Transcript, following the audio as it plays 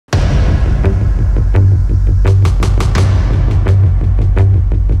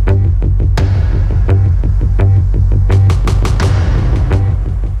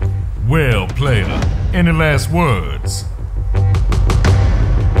last words.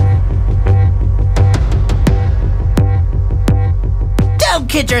 Don't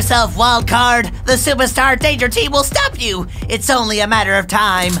kid yourself, wildcard. The Superstar Danger Team will stop you. It's only a matter of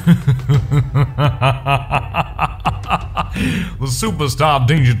time. The Superstar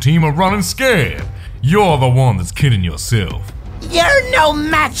Danger Team are running scared. You're the one that's kidding yourself. You're no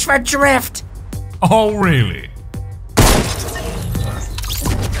match for Drift. Oh, really?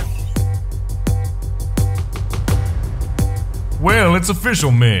 Well, it's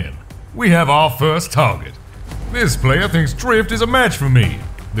official, men. We have our first target. This player thinks Drift is a match for me,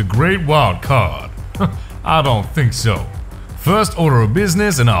 the great wild card. I don't think so. First order of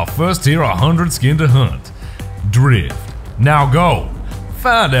business and our first tier 100 skin to hunt. Drift. Now go.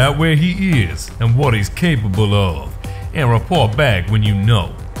 Find out where he is and what he's capable of, and report back when you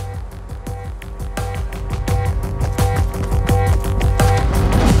know.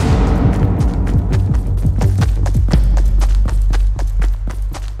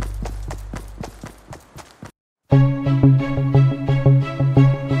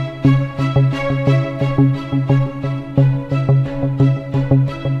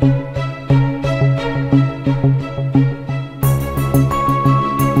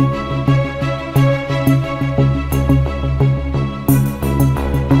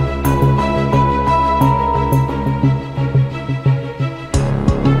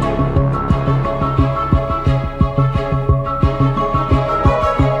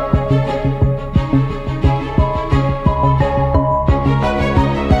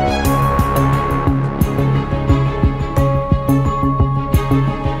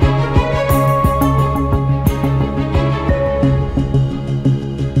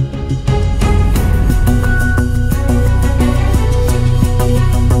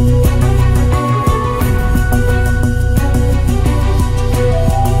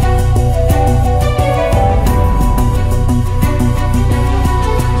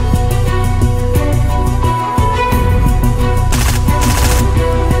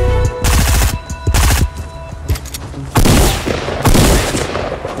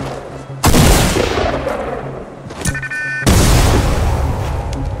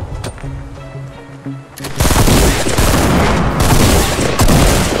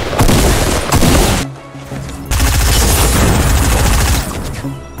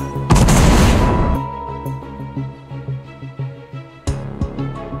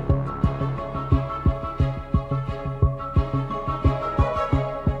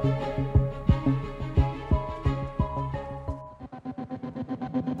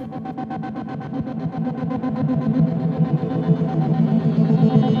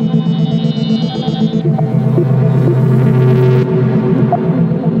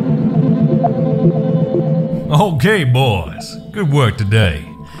 Okay, boys. Good work today.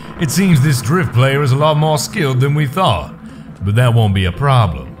 It seems this Drift player is a lot more skilled than we thought, but that won't be a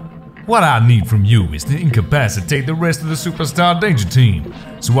problem. What I need from you is to incapacitate the rest of the Superstar Danger Team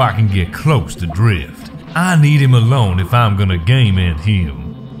so I can get close to Drift. I need him alone if I'm gonna game end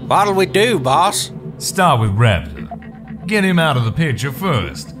him. What'll we do, boss? Start with Raptor. Get him out of the picture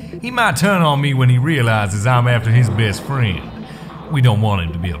first. He might turn on me when he realizes I'm after his best friend. We don't want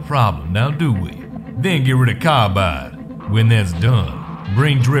him to be a problem, now do we? Then get rid of Carbide. When that's done,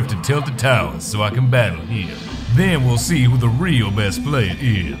 bring Drift to Tilted Towers so I can battle here. Then we'll see who the real best player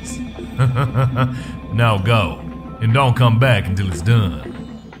is. Now go, and don't come back until it's done.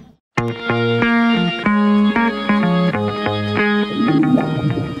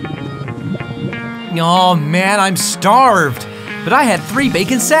 Oh man, I'm starved. But I had 3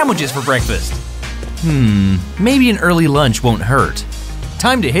 bacon sandwiches for breakfast. Maybe an early lunch won't hurt.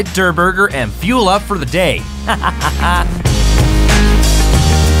 Time to hit Der Burger and fuel up for the day.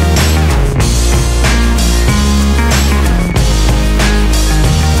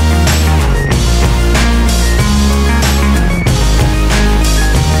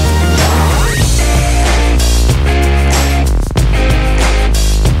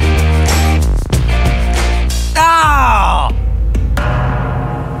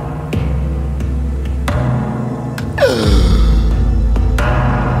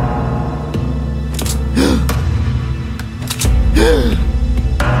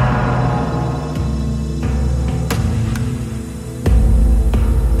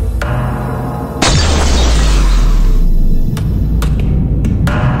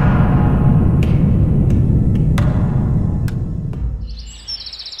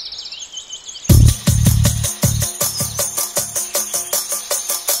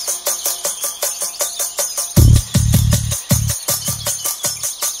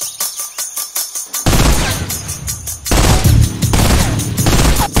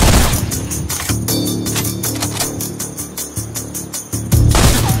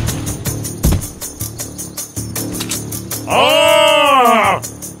 Ah!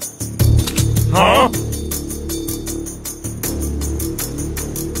 Huh?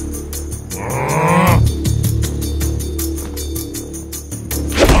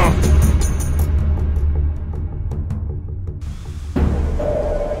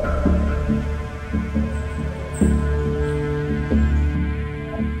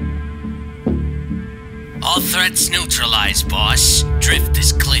 All threats neutralized, boss. Drift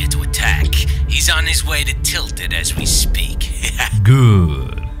is clear to attack. He's on his way to Tilted as we speak.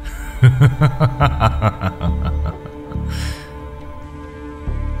 Good.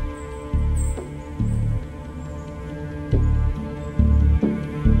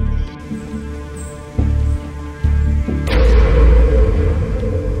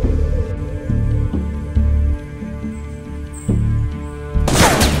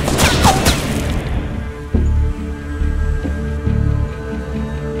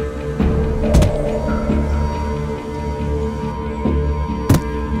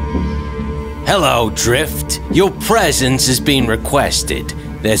 Hello, Drift. Your presence is being requested.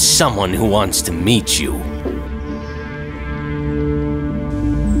 There's someone who wants to meet you.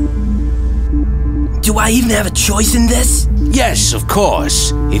 Do I even have a choice in this? Yes, of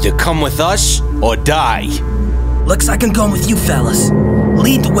course. Either come with us or die. Looks like I'm going with you fellas.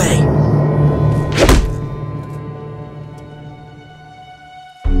 Lead the way.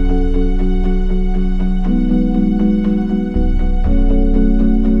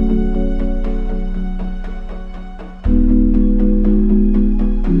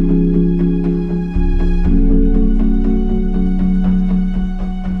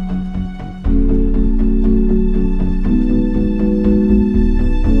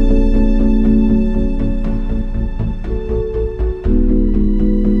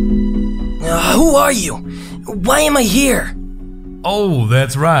 Who are you? Why am I here? Oh,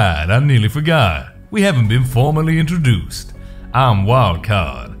 that's right. I nearly forgot. We haven't been formally introduced. I'm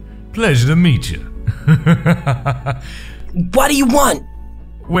Wildcard. Pleasure to meet you. What do you want?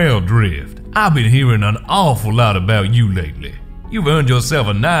 Well, Drift, I've been hearing an awful lot about you lately. You've earned yourself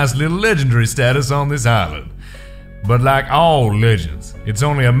a nice little legendary status on this island. But like all legends, it's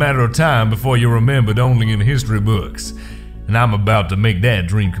only a matter of time before you're remembered only in history books. And I'm about to make that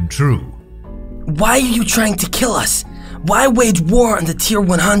dream come true. Why are you trying to kill us? Why wage war on the tier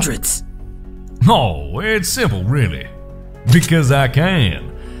 100s? Oh, it's simple, really. Because I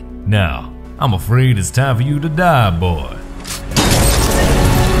can. Now, I'm afraid it's time for you to die, boy.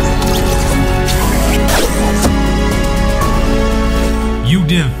 You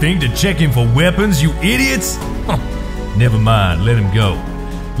didn't think to check in for weapons, you idiots? Huh. Never mind, let him go.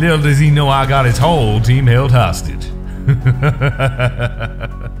 Little does he know I got his whole team held hostage.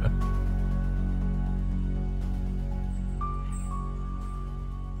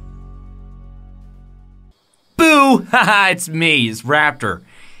 Boo! Haha, it's me, it's Raptor.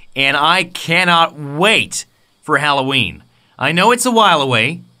 And I cannot wait for Halloween. I know it's a while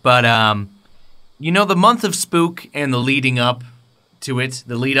away, but you know, the month of Spook and the lead up to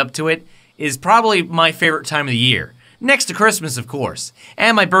it is probably my favorite time of the year. Next to Christmas, of course,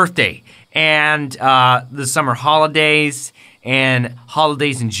 and my birthday, and the summer holidays, and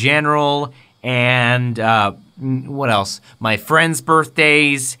holidays in general, and what else? My friends'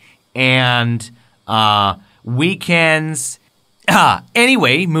 birthdays, and weekends.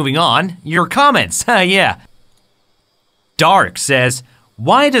 Anyway, moving on. Your comments. Yeah. Dark says,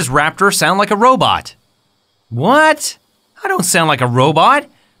 why does Raptor sound like a robot? What? I don't sound like a robot.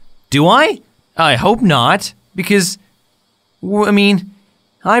 Do I? I hope not, because, I mean,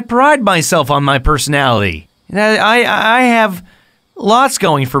 I pride myself on my personality. I have lots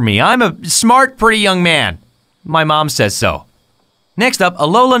going for me. I'm a smart, pretty young man. My mom says so. Next up,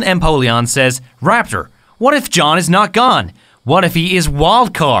 Alolan Empoleon says, Raptor, what if John is not gone? What if he is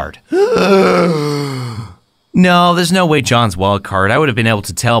Wildcard? No, there's no way John's Wildcard. I would have been able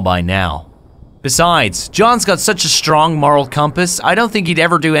to tell by now. Besides, John's got such a strong moral compass, I don't think he'd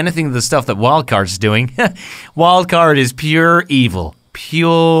ever do anything of the stuff that Wildcard's doing. Wildcard is pure evil.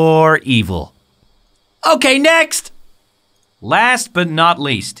 Pure evil. Okay, next! Last but not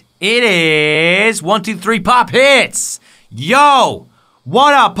least, it is 1, 2, 3 Pop Hits! Yo!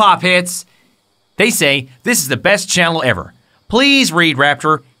 What up, Pop Hits? They say this is the best channel ever. Please read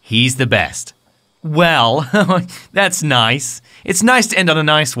Raptor, he's the best. Well, that's nice. It's nice to end on a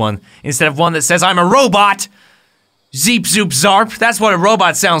nice one, instead of one that says I'm a robot! Zeep zoop zarp, that's what a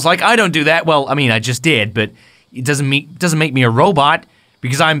robot sounds like. I don't do that. Well, I mean, I just did, but it doesn't make me a robot,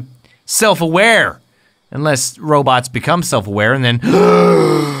 because I'm self-aware. Unless robots become self-aware and then,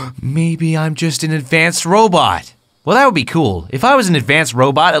 maybe I'm just an advanced robot. Well, that would be cool. If I was an advanced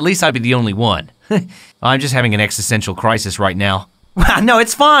robot, at least I'd be the only one. I'm just having an existential crisis right now. No,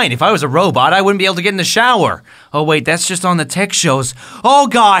 it's fine. If I was a robot, I wouldn't be able to get in the shower. Oh, wait, that's just on the tech shows. Oh,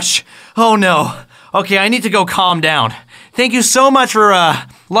 gosh. Oh, no. Okay, I need to go calm down. Thank you so much for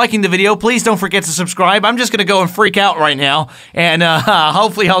liking the video. Please don't forget to subscribe. I'm just gonna go and freak out right now. And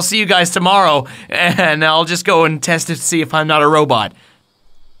hopefully I'll see you guys tomorrow. And I'll just go and test it to see if I'm not a robot.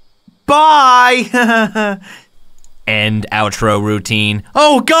 Bye! End outro routine.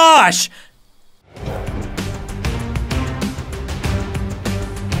 Oh, gosh!